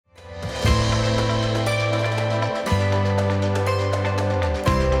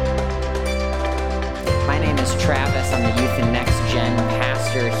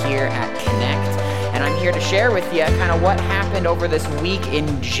pastor here at Connect, and I'm here to share with you kind of what happened over this week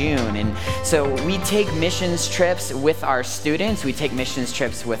in June. And so we take missions trips with our students. We take missions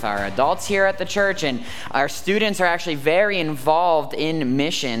trips with our adults here at the church, and our students are actually very involved in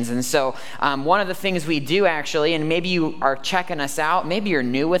missions. And so one of the things we do actually, and maybe you are checking us out, maybe you're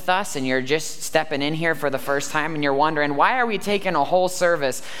new with us and you're just stepping in here for the first time and you're wondering, why are we taking a whole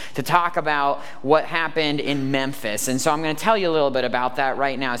service to talk about what happened in Memphis? And so I'm going to tell you a little bit about that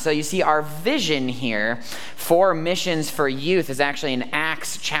right now. So you see, our vision here for missions for youth is actually in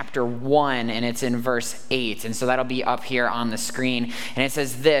Acts chapter 1, and it's in verse 8. And so that'll be up here on the screen. And it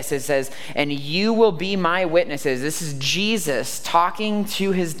says this, it says, "And you will be my witnesses." This is Jesus talking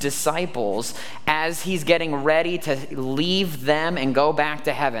to his disciples as he's getting ready to leave them and go back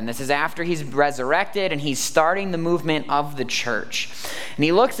to heaven. This is after he's resurrected and he's starting the movement of the church. And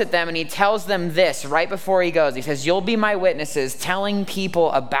he looks at them and he tells them this right before he goes. He says, "You'll be my witnesses, telling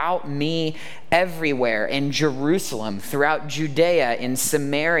people about me everywhere, in Jerusalem, throughout Judea, in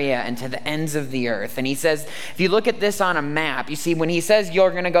Samaria, and to the ends of the earth." And he says, if you look at this on a map, you see when he says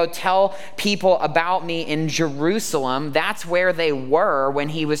you're going to go tell people about me in Jerusalem, that's where they were when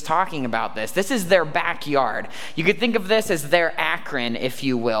he was talking about this. This is their backyard. You could think of this as their Akron, if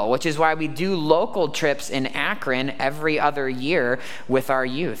you will, which is why we do local trips in Akron every other year with our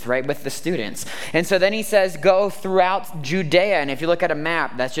youth, right, with the students. And so then he says, go throughout Judea. And if you look at a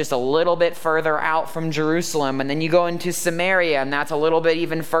map, that's just a little bit further out from Jerusalem, and then you go into Samaria, and that's a little bit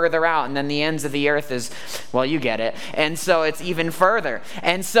even further out, and then the ends of the earth is, well, you get it, and so it's even further.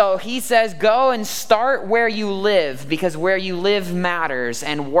 And so he says, go and start where you live, because where you live matters,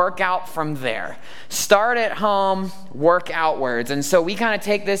 and work out from there. Start at home, work outwards. And so we kind of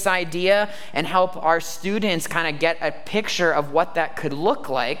take this idea and help our students kind of get a picture of what that could look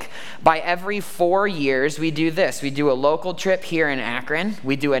like. By every 4 years, we do this. We do a local trip here in Akron.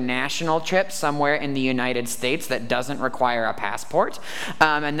 We do a national trip somewhere in the United States that doesn't require a passport.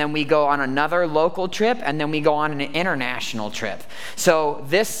 And then we go on another local trip, and then we go on an international trip. So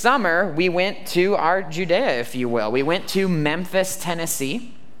this summer, we went to our Judea, if you will. We went to Memphis,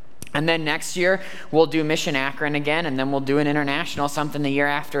 Tennessee. And then next year, we'll do Mission Akron again, and then we'll do an international something the year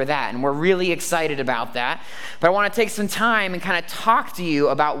after that. And we're really excited about that. But I want to take some time and kind of talk to you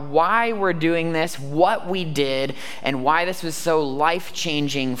about why we're doing this, what we did, and why this was so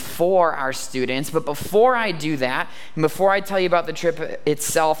life-changing for our students. But before I do that, and before I tell you about the trip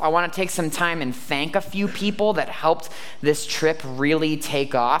itself, I want to take some time and thank a few people that helped this trip really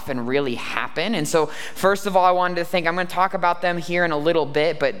take off and really happen. And so first of all, I wanted to thank, I'm going to talk about them here in a little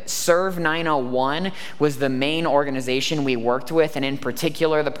bit, but Serve 901 was the main organization we worked with, and in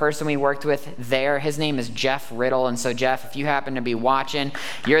particular, the person we worked with there, his name is Jeff Riddle. And so Jeff, if you happen to be watching,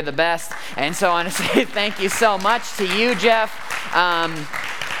 you're the best. And so I want to say thank you so much to you, Jeff.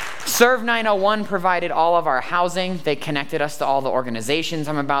 Serve 901 provided all of our housing. They connected us to all the organizations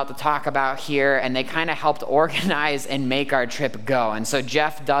I'm about to talk about here, and they kind of helped organize and make our trip go. And so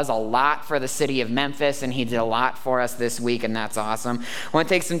Jeff does a lot for the city of Memphis, and he did a lot for us this week, and that's awesome. I want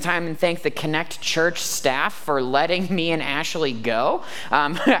to take some time and thank the Connect Church staff for letting me and Ashley go,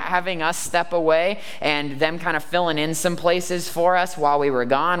 having us step away, and them kind of filling in some places for us while we were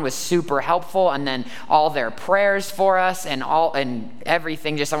gone was super helpful. And then all their prayers for us and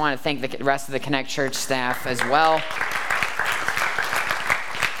everything. Just I want to thank the rest of the Connect Church staff as well.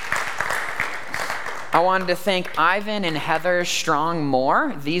 I wanted to thank Ivan and Heather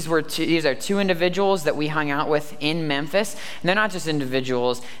Strong-Moore. These are two individuals that we hung out with in Memphis. And they're not just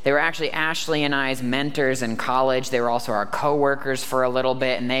individuals. They were actually Ashley and I's mentors in college. They were also our co-workers for a little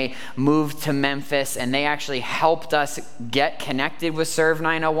bit, and they moved to Memphis, and they actually helped us get connected with Serve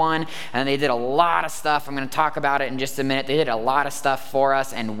 901, and they did a lot of stuff. I'm going to talk about it in just a minute. They did a lot of stuff for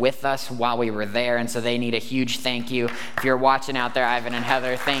us and with us while we were there, and so they need a huge thank you. If you're watching out there, Ivan and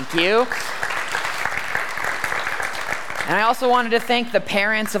Heather, thank you. And I also wanted to thank the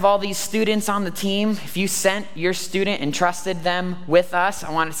parents of all these students on the team. If you sent your student and trusted them with us,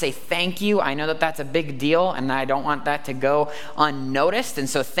 I want to say thank you. I know that that's a big deal, and I don't want that to go unnoticed. And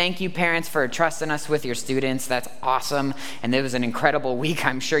so thank you, parents, for trusting us with your students. That's awesome. And it was an incredible week.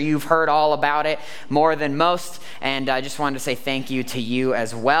 I'm sure you've heard all about it more than most. And I just wanted to say thank you to you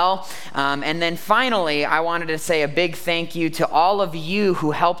as well. And then finally, I wanted to say a big thank you to all of you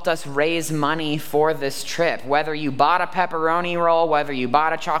who helped us raise money for this trip. Whether you bought a pepperoni roll, whether you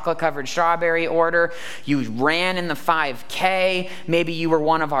bought a chocolate-covered strawberry order, you ran in the 5K, maybe you were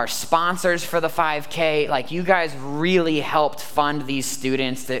one of our sponsors for the 5K, like you guys really helped fund these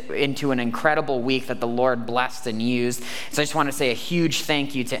students into an incredible week that the Lord blessed and used. So I just want to say a huge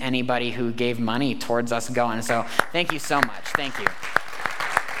thank you to anybody who gave money towards us going. So thank you so much. Thank you.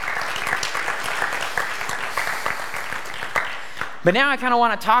 But now I kind of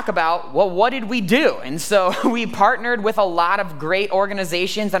want to talk about, well, what did we do? And so we partnered with a lot of great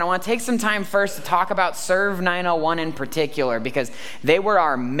organizations, and I want to take some time first to talk about Serve 901 in particular, because they were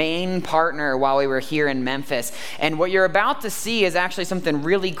our main partner while we were here in Memphis. And what you're about to see is actually something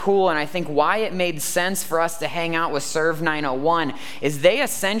really cool, and I think why it made sense for us to hang out with Serve 901 is they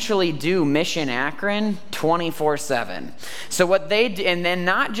essentially do Mission Akron 24/7. So what they do, and then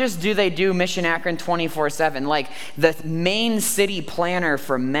not just do they do Mission Akron 24/7, like the main city planner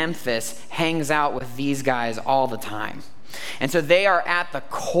for Memphis hangs out with these guys all the time. And so they are at the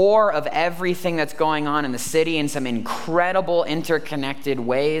core of everything that's going on in the city in some incredible interconnected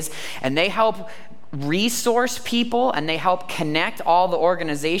ways. And they help resource people, and they help connect all the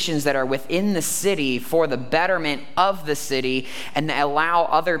organizations that are within the city for the betterment of the city, and they allow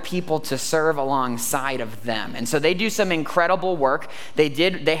other people to serve alongside of them. And so they do some incredible work.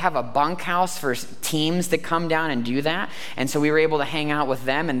 They have a bunkhouse for teams to come down and do that. And so we were able to hang out with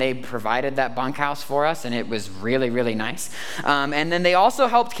them, and they provided that bunkhouse for us, and it was really, really nice. And then they also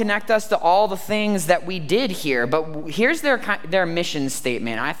helped connect us to all the things that we did here. But here's their mission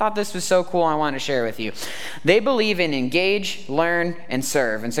statement. I thought this was so cool, I wanted to share with you. They believe in engage, learn, and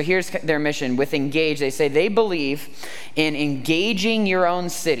serve. And so here's their mission. With engage, they say they believe in engaging your own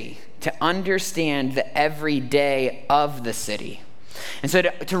city to understand the everyday of the city. And so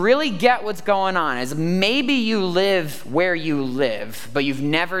to really get what's going on is maybe you live where you live, but you've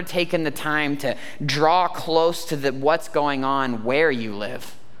never taken the time to draw close to what's going on where you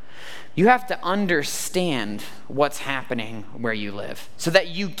live. You have to understand what's happening where you live so that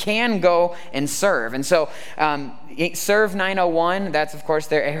you can go and serve. And so Serve 901, that's of course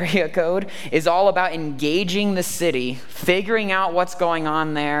their area code, is all about engaging the city, figuring out what's going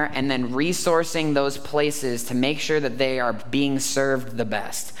on there, and then resourcing those places to make sure that they are being served the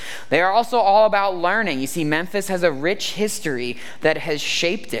best. They are also all about learning. You see, Memphis has a rich history that has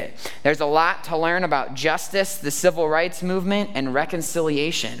shaped it. There's a lot to learn about justice, the civil rights movement, and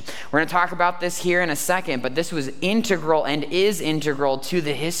reconciliation. We're going to talk about this here in a second, but this was integral and is integral to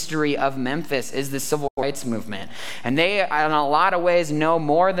the history of Memphis, is the civil rights movement. And they, in a lot of ways, know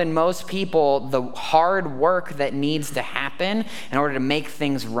more than most people the hard work that needs to happen in order to make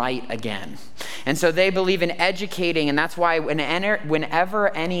things right again. And so they believe in educating, and that's why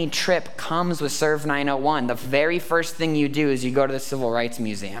whenever any trip comes with Serve 901, the very first thing you do is you go to the Civil Rights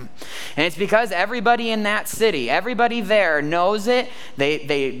Museum. And it's because everybody in that city, everybody there knows it,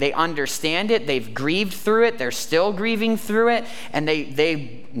 they understand it, they've grieved through it, they're still grieving through it, and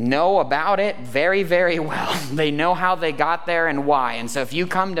they know about it very, very well. They know how they got there and why. And so if you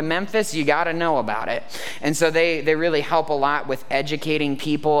come to Memphis, you got to know about it. And so they really help a lot with educating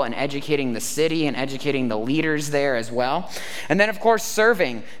people and educating the city and educating the leaders there as well. And then, of course,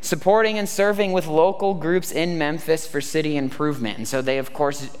 supporting and serving with local groups in Memphis for city improvement. And so they, of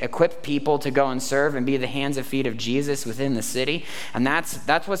course, equip people to go and serve and be the hands and feet of Jesus within the city. And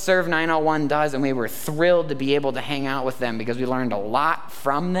that's what Serve 901 does. And we were thrilled to be able to hang out with them because we learned a lot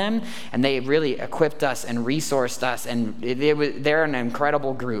from them, and they really equipped us and resourced us, and they're an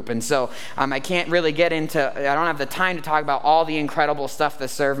incredible group. And so I can't really I don't have the time to talk about all the incredible stuff that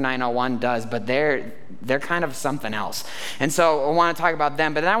Serve 901 does, but they're kind of something else. And so I want to talk about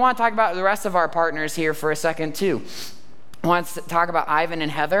them, but then I want to talk about the rest of our partners here for a second too. I want to talk about Ivan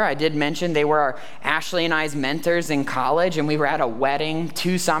and Heather. I did mention they were Ashley and I's mentors in college, and we were at a wedding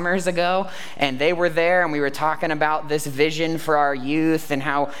 2 summers ago, and they were there, and we were talking about this vision for our youth and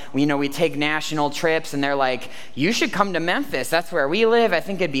how we take national trips, and they're like, you should come to Memphis. That's where we live. I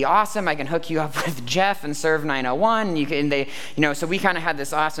think it'd be awesome. I can hook you up with Jeff and Serve 901. So we kind of had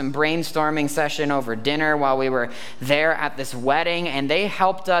this awesome brainstorming session over dinner while we were there at this wedding, and they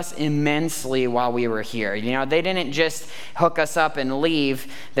helped us immensely while we were here. They didn't just hook us up and leave.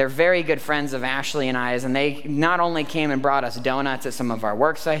 They're very good friends of Ashley and I's, and they not only came and brought us donuts at some of our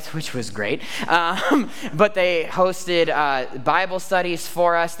work sites, which was great, but they hosted Bible studies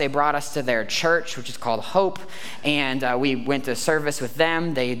for us. They brought us to their church, which is called Hope, and we went to service with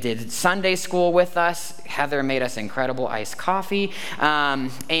them. They did Sunday school with us. Heather made us incredible iced coffee,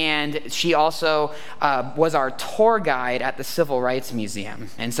 and she also was our tour guide at the Civil Rights Museum,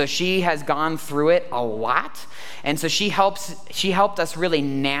 and so she has gone through it a lot. And so she helped us really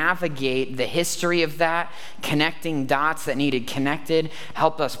navigate the history of that, connecting dots that needed connected,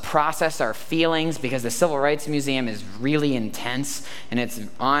 helped us process our feelings, because the Civil Rights Museum is really intense, and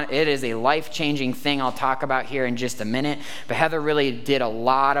it is a life-changing thing I'll talk about here in just a minute. But Heather really did a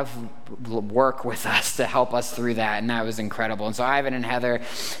lot of work with us to help us through that, and that was incredible. And so Ivan and Heather,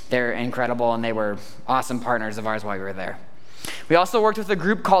 they're incredible, and they were awesome partners of ours while we were there. We also worked with a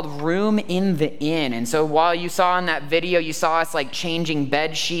group called Room in the Inn. And so while you saw in that video, you saw us like changing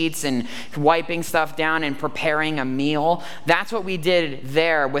bed sheets and wiping stuff down and preparing a meal. That's what we did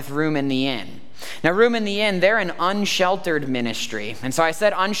there with Room in the Inn. Now, Room in the Inn, they're an unsheltered ministry. And so I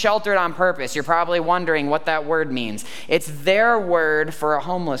said unsheltered on purpose. You're probably wondering what that word means. It's their word for a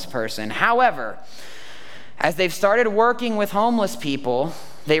homeless person. However, as they've started working with homeless people,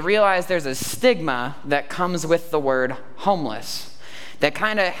 they realize there's a stigma that comes with the word homeless that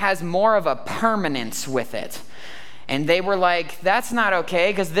kind of has more of a permanence with it. And they were like, that's not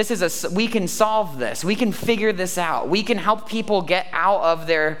okay, because we can solve this. We can figure this out. We can help people get out of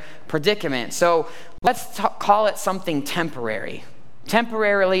their predicament. So let's call it something temporary.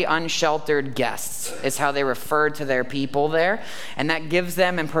 Temporarily unsheltered guests is how they referred to their people there. And that gives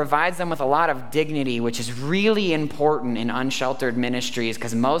them and provides them with a lot of dignity, which is really important in unsheltered ministries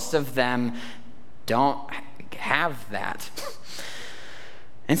because most of them don't have that.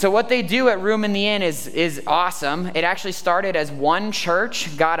 And so what they do at Room in the Inn is awesome. It actually started as one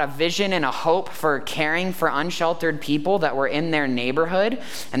church got a vision and a hope for caring for unsheltered people that were in their neighborhood.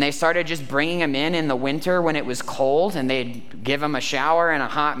 And they started just bringing them in the winter when it was cold. And they'd give them a shower and a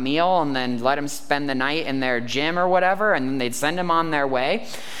hot meal and then let them spend the night in their gym or whatever. And then they'd send them on their way.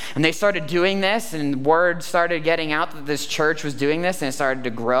 And they started doing this, and word started getting out that this church was doing this, and it started to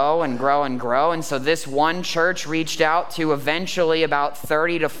grow and grow and grow. And so this one church reached out to eventually about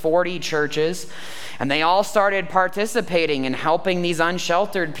 30 to 40 churches, and they all started participating in helping these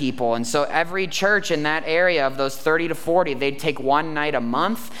unsheltered people. And so every church in that area of those 30 to 40, they'd take one night a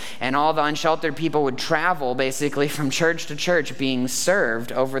month, and all the unsheltered people would travel basically from church to church being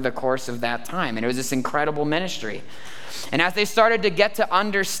served over the course of that time. And it was this incredible ministry. And as they started to get to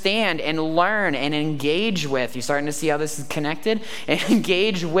understand and learn and engage with, you're starting to see how this is connected, and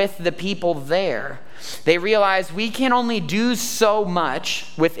engage with the people there, they realized we can only do so much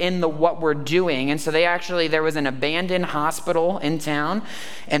within what we're doing. And so there was an abandoned hospital in town,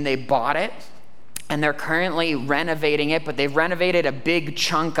 and they bought it. And they're currently renovating it, but they've renovated a big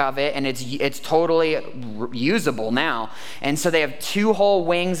chunk of it, and it's totally usable now. And so they have 2 whole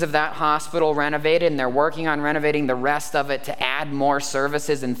wings of that hospital renovated, and they're working on renovating the rest of it to add more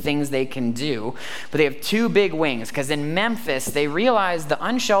services and things they can do. But they have 2 big wings, because in Memphis, they realized the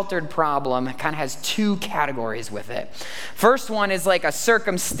unsheltered problem kind of has 2 categories with it. First one is like a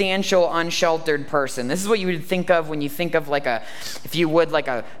circumstantial unsheltered person. This is what you would think of when you think of like a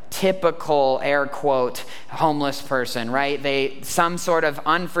typical, air quote, homeless person, right? Some sort of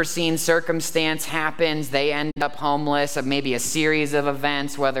unforeseen circumstance happens, they end up homeless, of maybe a series of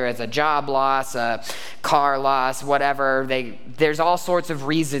events, whether it's a job loss, a car loss, whatever. There's all sorts of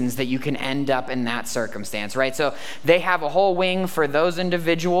reasons that you can end up in that circumstance, right? So they have a whole wing for those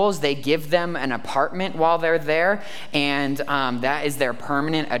individuals. They give them an apartment while they're there, and that is their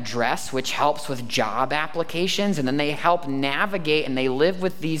permanent address, which helps with job applications. And then they help navigate, and they live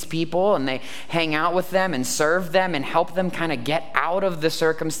with these people, and they hang out with them and serve them and help them kind of get out of the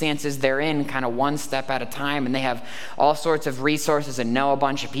circumstances they're in kind of one step at a time. And they have all sorts of resources and know a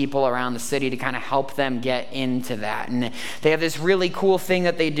bunch of people around the city to kind of help them get into that. And they have this really cool thing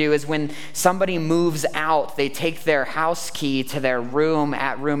that they do is when somebody moves out, they take their house key to their room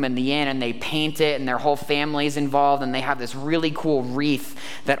at Room in the Inn, and they paint it, and their whole family's involved, and they have this really cool wreath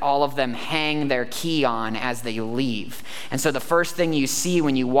that all of them hang their key on as they leave. And so the first thing you see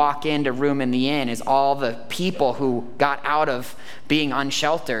when you walk into Room in the Inn is all the people who got out of being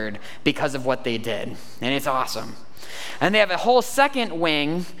unsheltered because of what they did. And it's awesome. And they have a whole second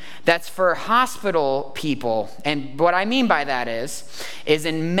wing that's for hospital people. And what I mean by that is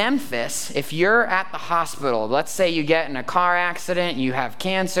in Memphis, if you're at the hospital, let's say you get in a car accident, you have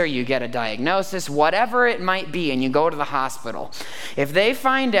cancer, you get a diagnosis, whatever it might be, and you go to the hospital. If they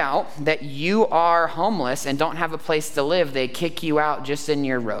find out that you are homeless and don't have a place to live, they kick you out just in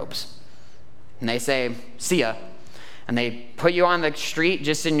your robes. And they say, see ya. And they put you on the street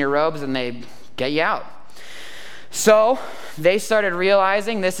just in your robes, and they get you out. So they started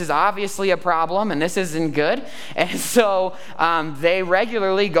realizing this is obviously a problem and this isn't good. And so they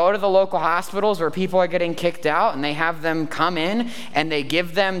regularly go to the local hospitals where people are getting kicked out, and they have them come in, and they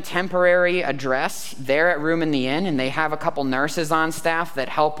give them temporary address there at Room in the Inn. And they have a couple nurses on staff that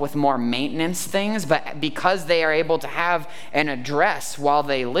help with more maintenance things. But because they are able to have an address while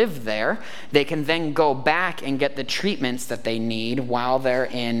they live there, they can then go back and get the treatments that they need while they're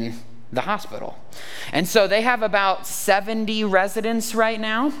in the hospital. And so they have about 70 residents right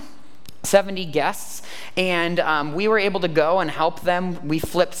now. 70 guests, and we were able to go and help them. We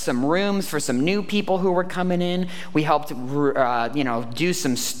flipped some rooms for some new people who were coming in. We helped, do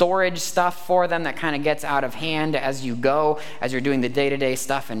some storage stuff for them that kind of gets out of hand as you go, as you're doing the day-to-day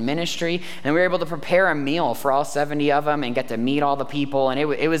stuff in ministry. And we were able to prepare a meal for all 70 of them and get to meet all the people, and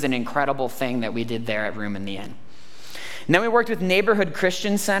it was an incredible thing that we did there at Room in the Inn. And then we worked with Neighborhood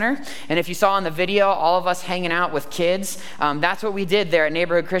Christian Center, and if you saw in the video, all of us hanging out with kids, that's what we did there at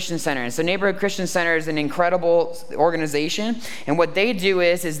Neighborhood Christian Center. And so Neighborhood Christian Center is an incredible organization, and what they do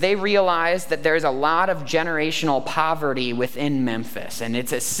is they realize that there's a lot of generational poverty within Memphis, and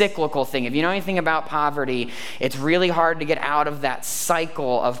it's a cyclical thing. If you know anything about poverty, it's really hard to get out of that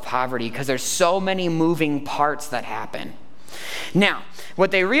cycle of poverty because there's so many moving parts that happen. Now,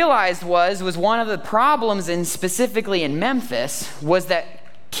 what they realized was one of the problems, specifically in Memphis, was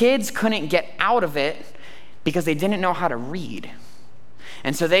that kids couldn't get out of it because they didn't know how to read.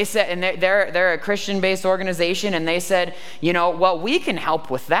 And so they said, and they're a Christian-based organization, and they said, we can help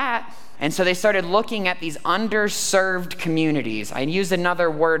with that. And so they started looking at these underserved communities. I used another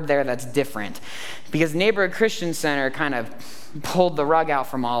word there that's different because Neighborhood Christian Center kind of pulled the rug out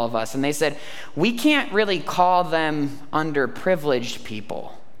from all of us. And they said, we can't really call them underprivileged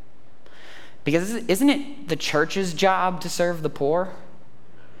people because isn't it the church's job to serve the poor?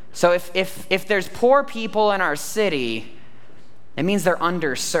 So if there's poor people in our city, it means they're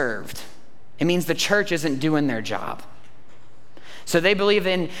underserved. It means the church isn't doing their job. So they believe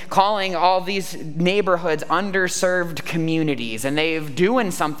in calling all these neighborhoods underserved communities, and they're doing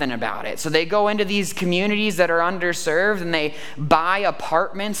something about it. So they go into these communities that are underserved, and they buy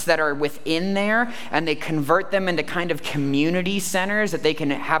apartments that are within there, and they convert them into kind of community centers that they can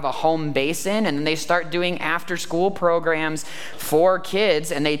have a home base in, and then they start doing after-school programs for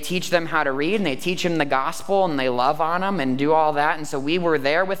kids, and they teach them how to read, and they teach them the gospel, and they love on them and do all that. And so we were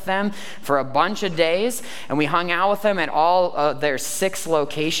there with them for a bunch of days, and we hung out with them at all their 6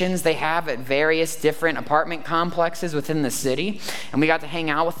 locations they have at various different apartment complexes within the city. And we got to hang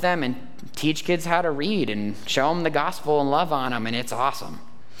out with them and teach kids how to read and show them the gospel and love on them, and it's awesome.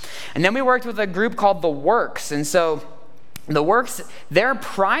 And then we worked with a group called The Works. And so The Works, their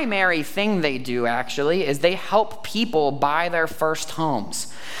primary thing they do actually is they help people buy their first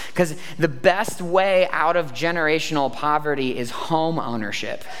homes. Because the best way out of generational poverty is home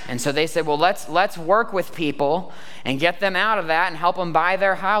ownership. And so they said, well, let's work with people and get them out of that and help them buy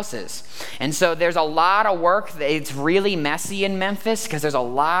their houses. And so there's a lot of work. It's really messy in Memphis because there's a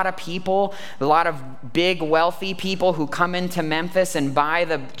lot of people, a lot of big wealthy people who come into Memphis and buy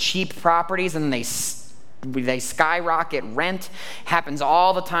the cheap properties, and they skyrocket rent. Happens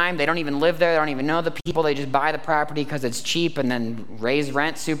all the time. They don't even live there. They don't even know the people. They just buy the property because it's cheap and then raise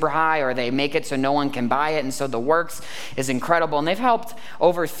rent super high, or they make it so no one can buy it. And so The Works is incredible. And they've helped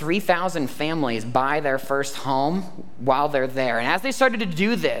over 3,000 families buy their first home while they're there. And as they started to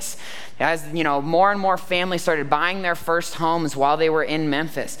do this, as more and more families started buying their first homes while they were in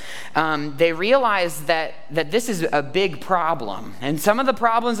Memphis, they realized that this is a big problem. And some of the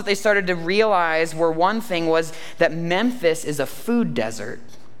problems that they started to realize were, one thing was that Memphis is a food desert.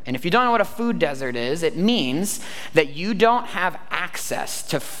 And if you don't know what a food desert is, it means that you don't have access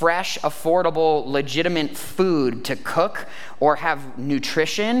to fresh, affordable, legitimate food to cook or have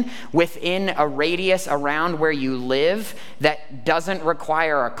nutrition within a radius around where you live that doesn't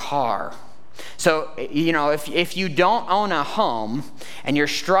require a car. So, if you don't own a home and you're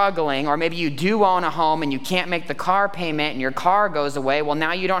struggling, or maybe you do own a home and you can't make the car payment and your car goes away, well,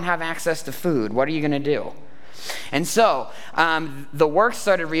 now you don't have access to food. What are you going to do? And so The Works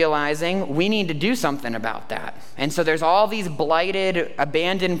started realizing we need to do something about that. And so there's all these blighted,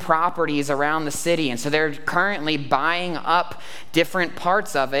 abandoned properties around the city. And so they're currently buying up different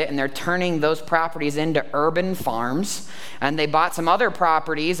parts of it, and they're turning those properties into urban farms. And they bought some other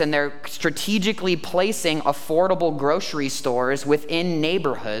properties, and they're strategically placing affordable grocery stores within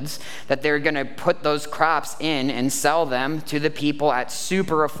neighborhoods that they're going to put those crops in and sell them to the people at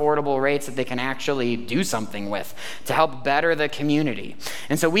super affordable rates that they can actually do something with to help better the community.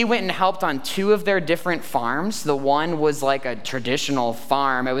 And so we went and helped on 2 of their different farms. The one was like a traditional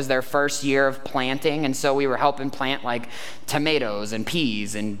farm. It was their first year of planting, and so we were helping plant like tomatoes and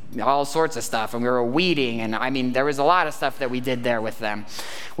peas and all sorts of stuff, and we were weeding, and there was a lot of stuff that we did there with them,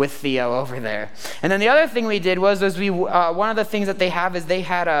 with Theo over there. And then the other thing we did was we one of the things that they have is they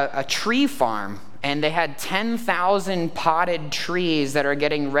had a tree farm and they had 10,000 potted trees that are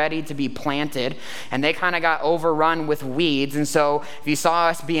getting ready to be planted, and they kind of got overrun with weeds. And so if you saw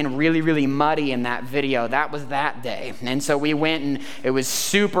us being really, really muddy in that video, that was that day. And so we went, and it was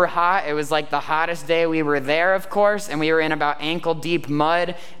super hot. It was like the hottest day we were there, of course, and we were in about ankle-deep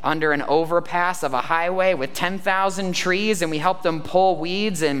mud under an overpass of a highway with 10,000 trees, and we helped them pull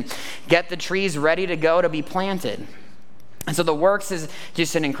weeds and get the trees ready to go to be planted. And so the Works is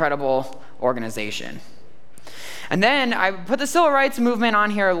just an incredible organization. And then I put the civil rights movement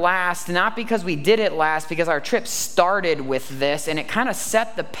on here last, not because we did it last, because our trip started with this, and it kind of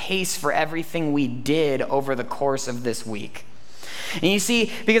set the pace for everything we did over the course of this week. And you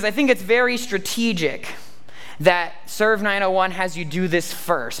see, because I think it's very strategic that Serve 901 has you do this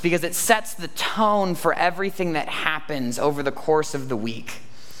first, because it sets the tone for everything that happens over the course of the week.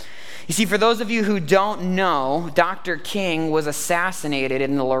 You see, for those of you who don't know, Dr. King was assassinated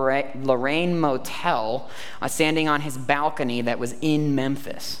in the Lorraine Motel, standing on his balcony that was in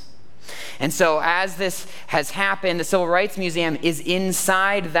Memphis. And so as this has happened, the Civil Rights Museum is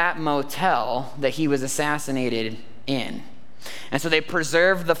inside that motel that he was assassinated in. And so they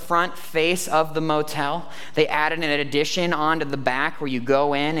preserved the front face of the motel. They added an addition onto the back where you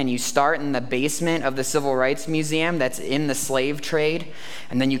go in and you start in the basement of the Civil Rights Museum that's in the slave trade.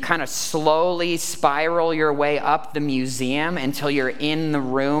 And then you kind of slowly spiral your way up the museum until you're in the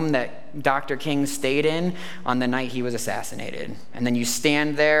room that Dr. King stayed in on the night he was assassinated. And then you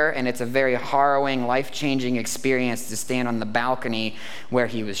stand there, and it's a very harrowing, life-changing experience to stand on the balcony where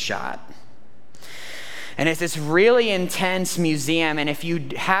he was shot. And it's this really intense museum, and if you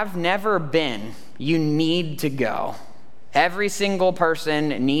have never been, you need to go. Every single person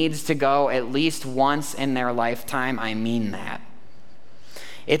needs to go at least once in their lifetime. I mean that.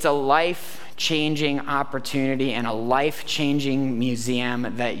 It's a life-changing opportunity and a life-changing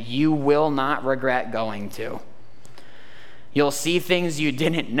museum that you will not regret going to. You'll see things you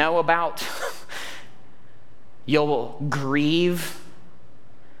didn't know about. You'll grieve.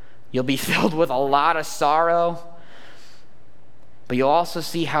 You'll be filled with a lot of sorrow, but you'll also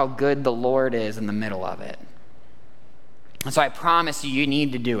see how good the Lord is in the middle of it. And so I promise you, you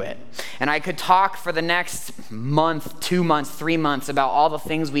need to do it. And I could talk for the next month, 2 months, 3 months about all the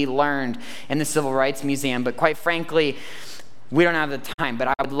things we learned in the Civil Rights Museum, but quite frankly, we don't have the time, but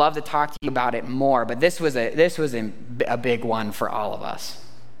I would love to talk to you about it more. But this was a big one for all of us.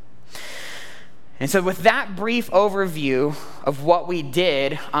 And so with that brief overview of what we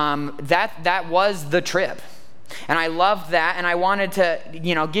did, that was the trip. And I loved that, and I wanted to,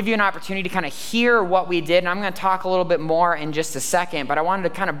 give you an opportunity to kind of hear what we did. And I'm going to talk a little bit more in just a second, but I wanted to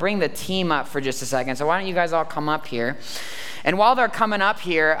kind of bring the team up for just a second. So why don't you guys all come up here? And while they're coming up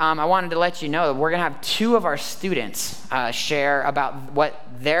here, I wanted to let you know that we're going to have 2 of our students share about what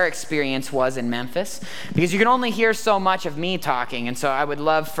their experience was in Memphis, because you can only hear so much of me talking, and so I would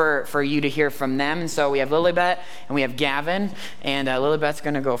love for you to hear from them. And so we have Lilibet and we have Gavin, and Lilibet's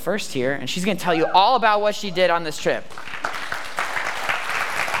going to go first here, and she's going to tell you all about what she did on this trip.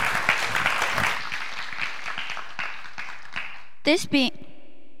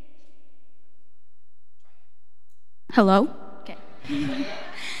 Hello? Okay.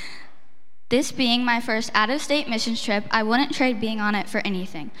 This being my first out-of-state missions trip, I wouldn't trade being on it for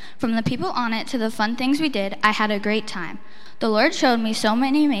anything. From the people on it to the fun things we did, I had a great time. The Lord showed me so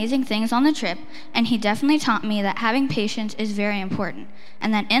many amazing things on the trip, and He definitely taught me that having patience is very important,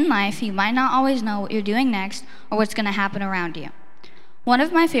 and that in life, you might not always know what you're doing next or what's going to happen around you. One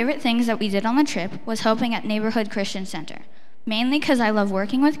of my favorite things that we did on the trip was helping at Neighborhood Christian Center. Mainly because I love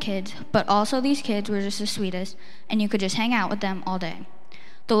working with kids, but also these kids were just the sweetest, and you could just hang out with them all day.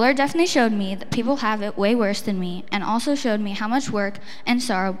 The Lord definitely showed me that people have it way worse than me, and also showed me how much work and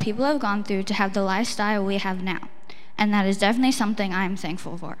sorrow people have gone through to have the lifestyle we have now. And that is definitely something I am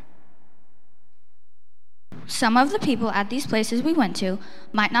thankful for. Some of the people at these places we went to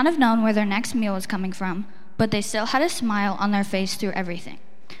might not have known where their next meal was coming from, but they still had a smile on their face through everything.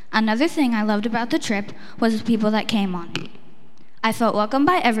 Another thing I loved about the trip was the people that came on it. I felt welcomed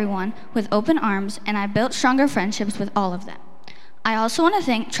by everyone with open arms, and I built stronger friendships with all of them. I also want to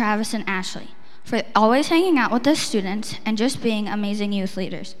thank Travis and Ashley for always hanging out with us students and just being amazing youth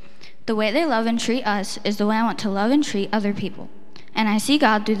leaders. The way they love and treat us is the way I want to love and treat other people, and I see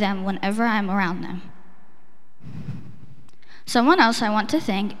God through them whenever I'm around them. Someone else I want to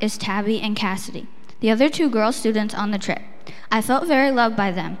thank is Tabby and Cassidy, the other 2 girl students on the trip. I felt very loved by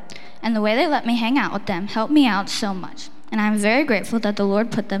them, and the way they let me hang out with them helped me out so much. And I'm very grateful that the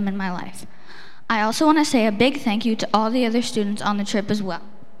Lord put them in my life. I also want to say a big thank you to all the other students on the trip as well.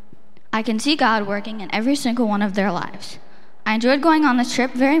 I can see God working in every single one of their lives. I enjoyed going on this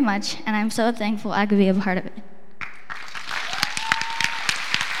trip very much, and I'm so thankful I could be a part of it.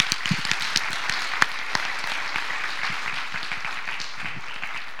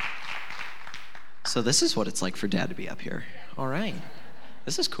 So this is what it's like for Dad to be up here. All right.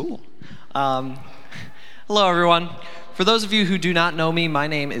 This is cool. Hello, everyone. For those of you who do not know me, my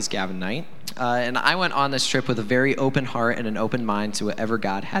name is Gavin Knight, and I went on this trip with a very open heart and an open mind to whatever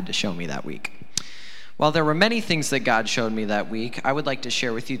God had to show me that week. While there were many things that God showed me that week, I would like to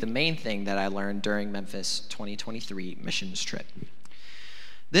share with you the main thing that I learned during Memphis 2023 missions trip.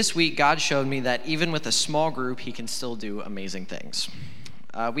 This week, God showed me that even with a small group, he can still do amazing things.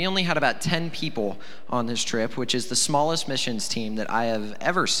 We only had about 10 people on this trip, which is the smallest missions team that I have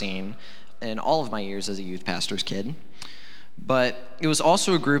ever seen in all of my years as a youth pastor's kid. But it was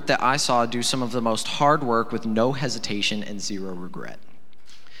also a group that I saw do some of the most hard work with no hesitation and zero regret.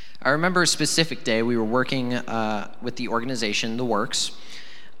 I remember a specific day we were working with the organization, The Works.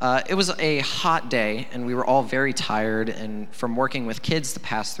 It was a hot day, and we were all very tired and from working with kids the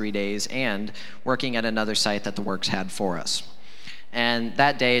past 3 days and working at another site that The Works had for us. And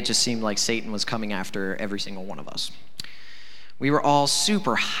that day, it just seemed like Satan was coming after every single one of us. We were all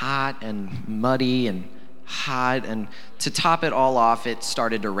super hot and muddy and hot, and to top it all off, it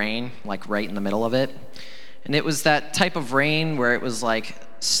started to rain, like right in the middle of it. And it was that type of rain where it was like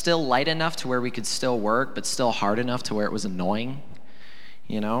still light enough to where we could still work, but still hard enough to where it was annoying,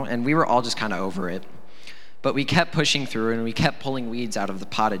 you know? And we were all just kind of over it. But we kept pushing through, and we kept pulling weeds out of the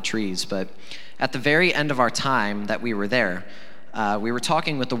potted trees. But at the very end of our time that we were there, we were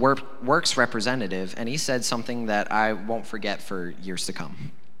talking with the Works representative, and he said something that I won't forget for years to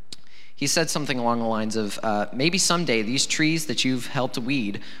come. He said something along the lines of, maybe someday these trees that you've helped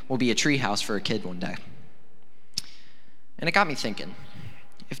weed will be a tree house for a kid one day. And it got me thinking,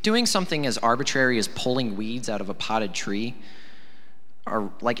 if doing something as arbitrary as pulling weeds out of a potted tree,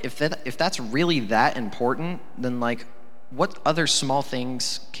 or like if that's really that important, then like what other small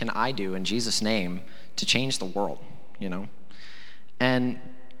things can I do in Jesus' name to change the world, you know? And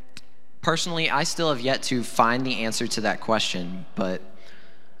personally, I still have yet to find the answer to that question, but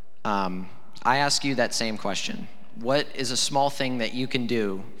I ask you that same question. What is a small thing that you can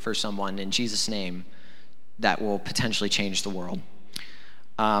do for someone in Jesus' name that will potentially change the world?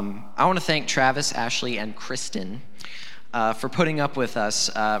 I want to thank Travis, Ashley, and Kristen for putting up with us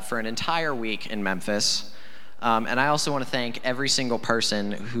for an entire week in Memphis. And I also want to thank every single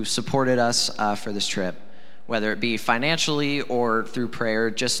person who supported us for this trip. Whether it be financially or through prayer,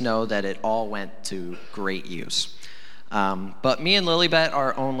 just know that it all went to great use. But me and Lilybet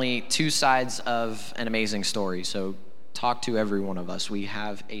are only two sides of an amazing story, so talk to every one of us. We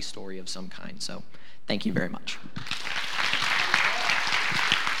have a story of some kind, so thank you very much.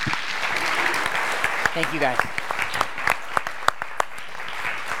 Thank you, guys.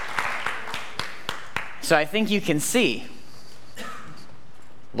 So I think you can see,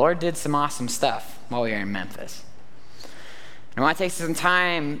 Lord did some awesome stuff while we were in Memphis. I want to take some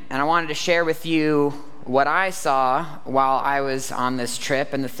time, and I wanted to share with you what I saw while I was on this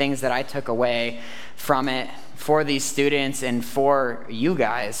trip and the things that I took away from it for these students and for you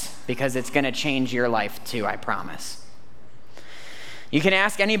guys, because it's going to change your life too, I promise. You can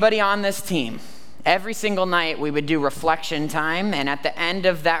ask anybody on this team. Every single night we would do reflection time, and at the end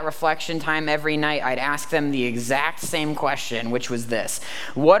of that reflection time every night, I'd ask them the exact same question, which was this: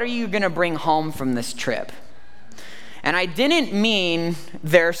 what are you going to bring home from this trip? And I didn't mean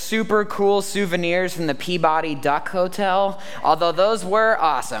their super cool souvenirs from the Peabody Duck Hotel, although those were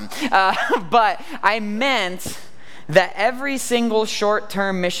awesome. But I meant that every single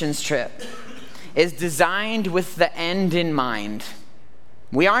short-term missions trip is designed with the end in mind.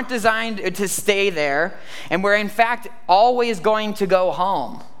 We aren't designed to stay there, and we're in fact always going to go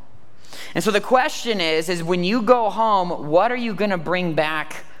home. And so the question is when you go home, what are you going to bring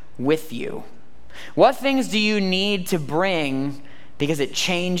back with you? What things do you need to bring because it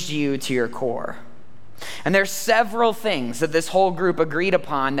changed you to your core? And there's several things that this whole group agreed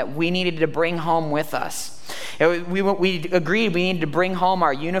upon that we needed to bring home with us. We agreed we needed to bring home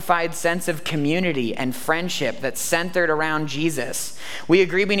our unified sense of community and friendship that's centered around Jesus. We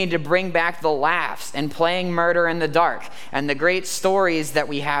agreed we needed to bring back the laughs and playing Murder in the Dark and the great stories that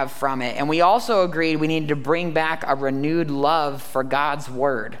we have from it. And we also agreed we needed to bring back a renewed love for God's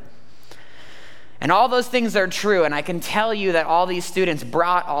word. And all those things are true, and I can tell you that all these students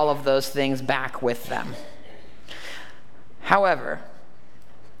brought all of those things back with them. However,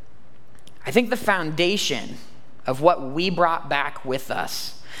 I think the foundation of what we brought back with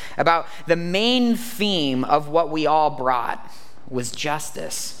us, about the main theme of what we all brought, was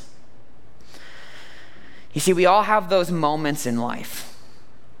justice. You see, we all have those moments in life.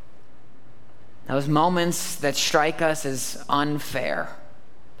 Those moments that strike us as unfair.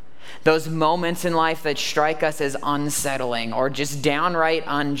 Those moments in life that strike us as unsettling or just downright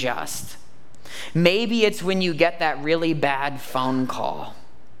unjust. Maybe it's when you get that really bad phone call.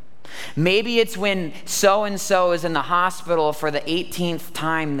 Maybe it's when so-and-so is in the hospital for the 18th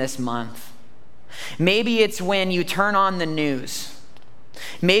time this month. Maybe it's when you turn on the news.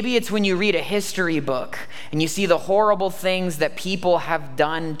 Maybe it's when you read a history book and you see the horrible things that people have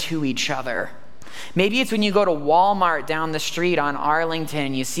done to each other. Maybe it's when you go to Walmart down the street on Arlington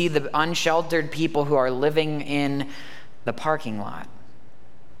and you see the unsheltered people who are living in the parking lot.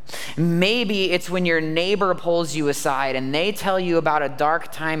 Maybe it's when your neighbor pulls you aside and they tell you about a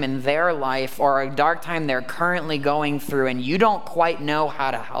dark time in their life or a dark time they're currently going through and you don't quite know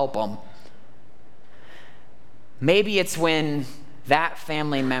how to help them. Maybe it's when that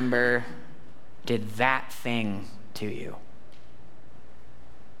family member did that thing to you.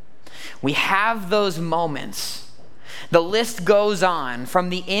 We have those moments. The list goes on from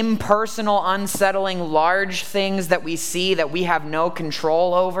the impersonal, unsettling, large things that we see that we have no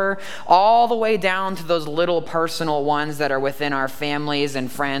control over, all the way down to those little personal ones that are within our families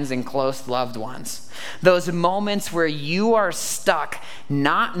and friends and close loved ones. Those moments where you are stuck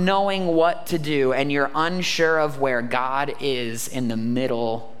not knowing what to do and you're unsure of where God is in the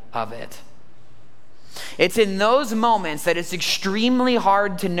middle of it. It's in those moments that it's extremely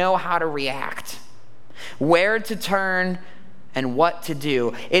hard to know how to react, where to turn, and what to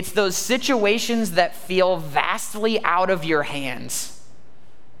do. It's those situations that feel vastly out of your hands.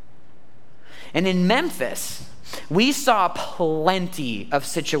 And in Memphis, we saw plenty of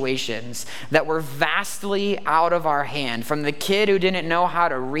situations that were vastly out of our hand, from the kid who didn't know how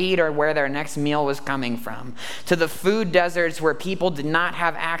to read or where their next meal was coming from, to the food deserts where people did not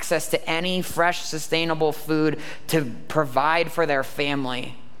have access to any fresh, sustainable food to provide for their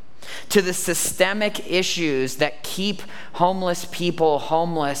family, to the systemic issues that keep homeless people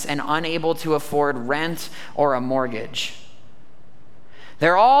homeless and unable to afford rent or a mortgage.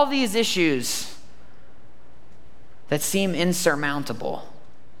 There are all these issues that seem insurmountable.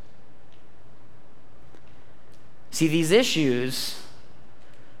 See, these issues,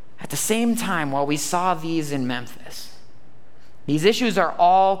 at the same time, while we saw these in Memphis, these issues are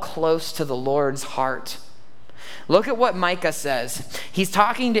all close to the Lord's heart. Look at what Micah says. He's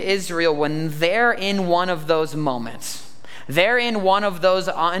talking to Israel when they're in one of those moments. They're in one of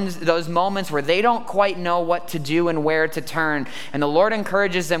those moments where they don't quite know what to do and where to turn. And the Lord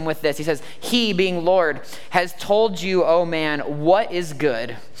encourages them with this. He says, He, being Lord, has told you, O man, what is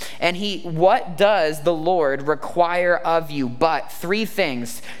good. And what does the Lord require of you? But 3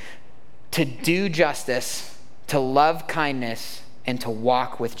 things: to do justice, to love kindness, and to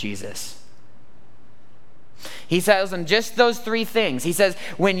walk with Jesus. He tells them just those 3 things. He says,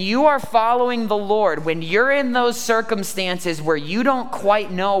 when you are following the Lord, when you're in those circumstances where you don't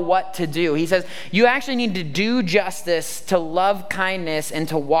quite know what to do, he says, you actually need to do justice, to love kindness, and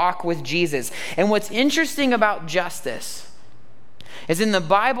to walk with Jesus. And what's interesting about justice is in the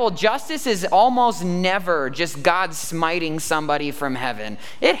Bible, justice is almost never just God smiting somebody from heaven.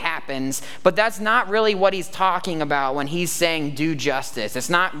 It happens, but that's not really what he's talking about when he's saying do justice. It's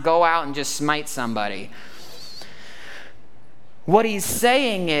not go out and just smite somebody. What he's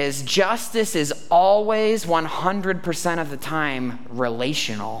saying is justice is always 100% of the time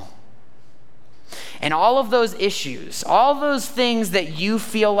relational. And all of those issues, all those things that you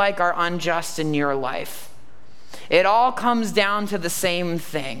feel like are unjust in your life, it all comes down to the same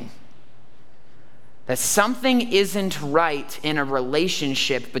thing. That something isn't right in a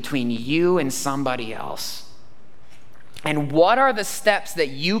relationship between you and somebody else. And what are the steps that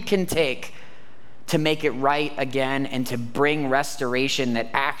you can take to make it right again and to bring restoration that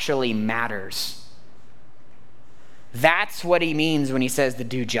actually matters? That's what he means when he says to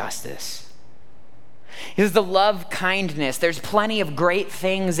do justice. He says to love kindness. There's plenty of great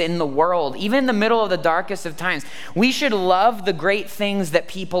things in the world, even in the middle of the darkest of times. We should love the great things that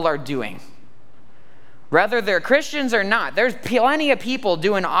people are doing. Whether they're Christians or not, there's plenty of people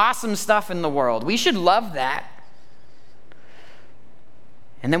doing awesome stuff in the world. We should love that.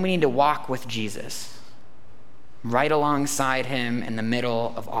 And then we need to walk with Jesus, right alongside him in the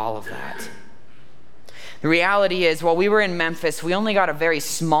middle of all of that. The reality is, while we were in Memphis, we only got a very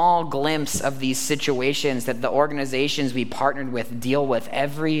small glimpse of these situations that the organizations we partnered with deal with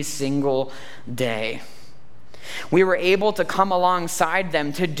every single day. We were able to come alongside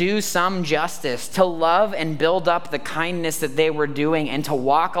them to do some justice, to love and build up the kindness that they were doing, and to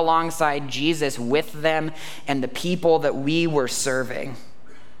walk alongside Jesus with them and the people that we were serving.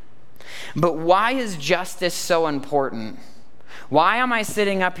 But why is justice so important? Why am I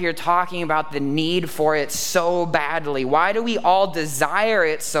sitting up here talking about the need for it so badly? Why do we all desire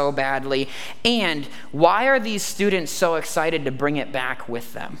it so badly? And why are these students so excited to bring it back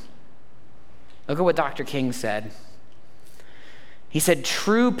with them? Look at what Dr. King said. He said,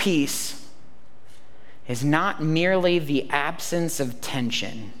 true peace is not merely the absence of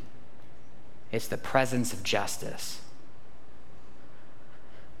tension, it's the presence of justice.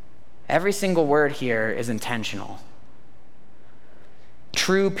 Every single word here is intentional.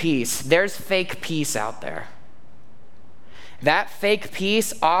 True peace. There's fake peace out there. That fake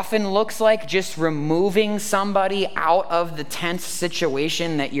peace often looks like just removing somebody out of the tense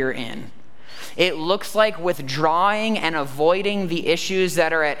situation that you're in. It looks like withdrawing and avoiding the issues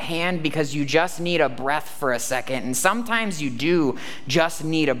that are at hand because you just need a breath for a second. And sometimes you do just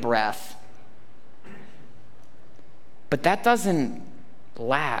need a breath. But that doesn't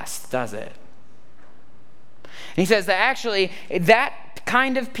last, does it? And he says that actually, that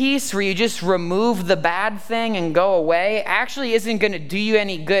kind of peace where you just remove the bad thing and go away actually isn't going to do you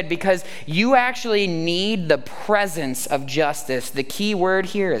any good, because you actually need the presence of justice. The key word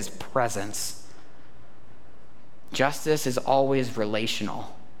here is presence. Justice is always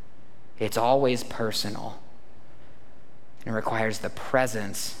relational. It's always personal. It requires the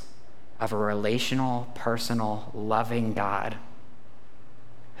presence of a relational, personal, loving God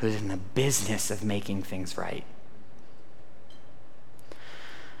who's in the business of making things right.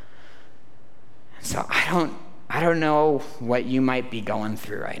 So I don't know what you might be going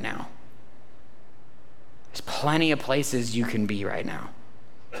through right now. There's plenty of places you can be right now.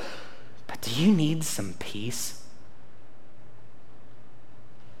 But do you need some peace?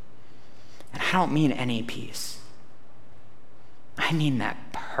 And I don't mean any peace. I mean that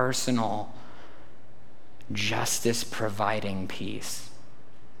personal, justice-providing peace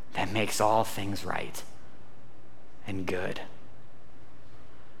that makes all things right and good.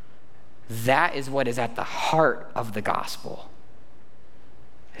 That is what is at the heart of the gospel,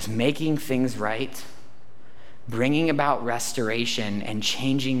 is making things right, bringing about restoration, and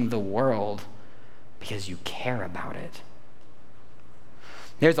changing the world because you care about it.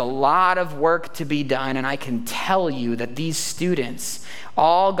 There's a lot of work to be done, and I can tell you that these students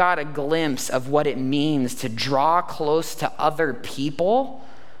all got a glimpse of what it means to draw close to other people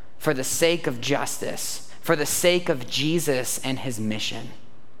for the sake of justice, for the sake of Jesus and his mission.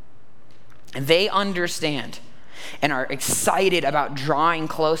 And they understand and are excited about drawing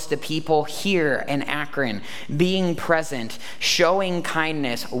close to people here in Akron, being present, showing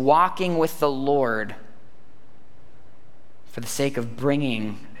kindness, walking with the Lord for the sake of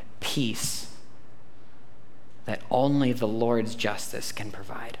bringing peace that only the Lord's justice can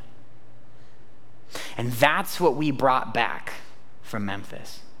provide. And that's what we brought back from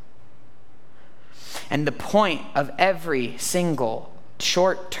Memphis. And the point of every single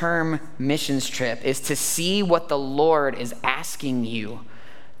short-term missions trip is to see what the Lord is asking you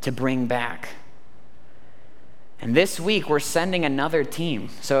to bring back. And this week, we're sending another team.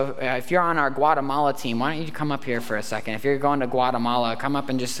 So if you're on our Guatemala team, why don't you come up here for a second? If you're going to Guatemala, come up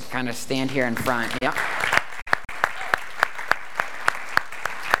and just kind of stand here in front. Yep.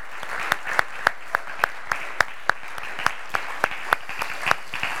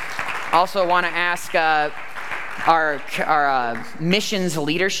 Also want to ask our missions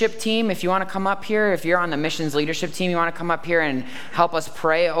leadership team, if you want to come up here, if you're on the missions leadership team, you want to come up here and help us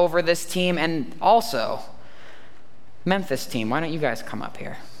pray over this team. And also, Memphis team, why don't you guys come up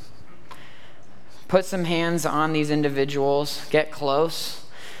here? Put some hands on these individuals, get close,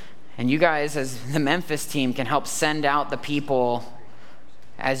 and you guys as the Memphis team can help send out the people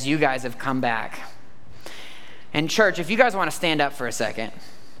as you guys have come back. And church, if you guys want to stand up for a second,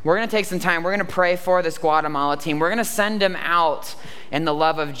 we're going to take some time. We're going to pray for this Guatemala team. We're going to send them out in the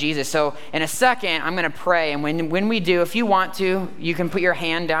love of Jesus. So in a second, I'm going to pray. And when we do, if you want to, you can put your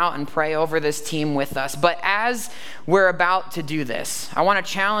hand out and pray over this team with us. But as we're about to do this, I want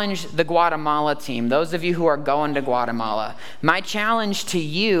to challenge the Guatemala team, those of you who are going to Guatemala. My challenge to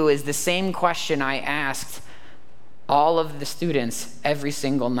you is the same question I asked all of the students every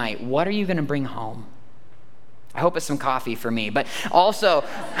single night. What are you going to bring home? I hope it's some coffee for me. But also,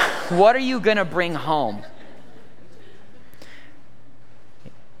 what are you going to bring home?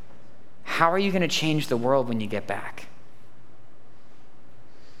 How are you going to change the world when you get back?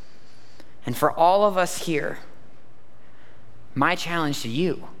 And for all of us here, my challenge to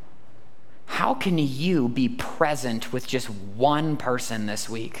you, how can you be present with just one person this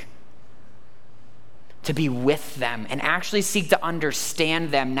week? To be with them and actually seek to understand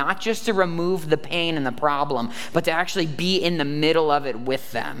them, not just to remove the pain and the problem, but to actually be in the middle of it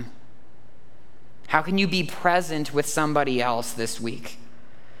with them. How can you be present with somebody else this week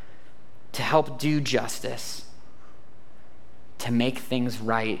to help do justice, to make things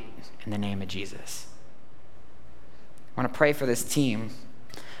right in the name of Jesus? I want to pray for this team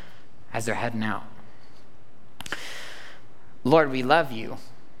as they're heading out. Lord, we love you.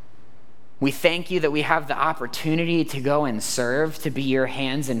 We thank you that we have the opportunity to go and serve, to be your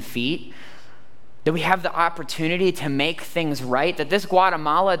hands and feet, that we have the opportunity to make things right, that this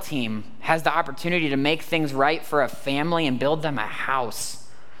Guatemala team has the opportunity to make things right for a family and build them a house.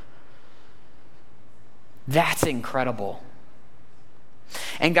 That's incredible.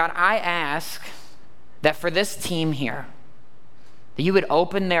 And God, I ask that for this team here, that you would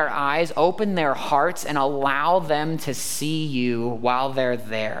open their eyes, open their hearts, and allow them to see you while they're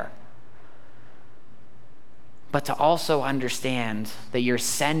there. But to also understand that you're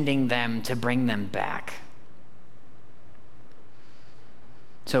sending them to bring them back.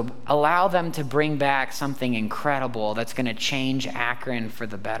 So allow them to bring back something incredible that's going to change Akron for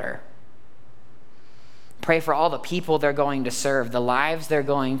the better. Pray for all the people they're going to serve, the lives they're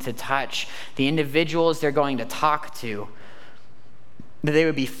going to touch, the individuals they're going to talk to, that they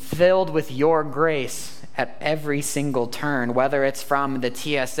would be filled with your grace at every single turn, whether it's from the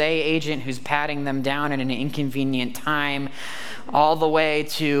TSA agent who's patting them down at an inconvenient time, all the way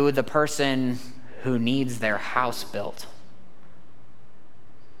to the person who needs their house built.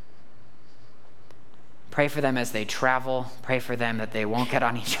 Pray for them as they travel. Pray for them that they won't get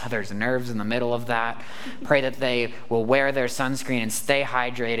on each other's nerves in the middle of that. Pray that they will wear their sunscreen and stay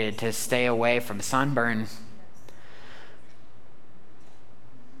hydrated to stay away from sunburn.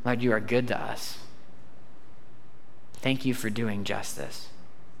 Lord, you are good to us. Thank you for doing justice.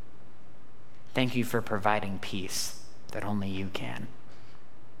 Thank you for providing peace that only you can.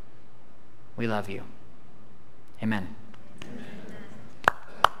 We love you. Amen.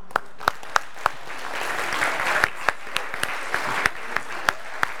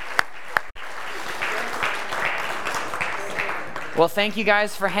 Well, thank you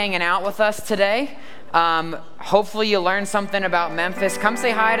guys for hanging out with us today. Hopefully you learned something about Memphis. Come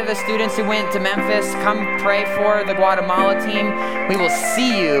say hi to the students who went to Memphis. Come pray for the Guatemala team. We will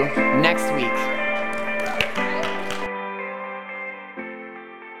see you next week.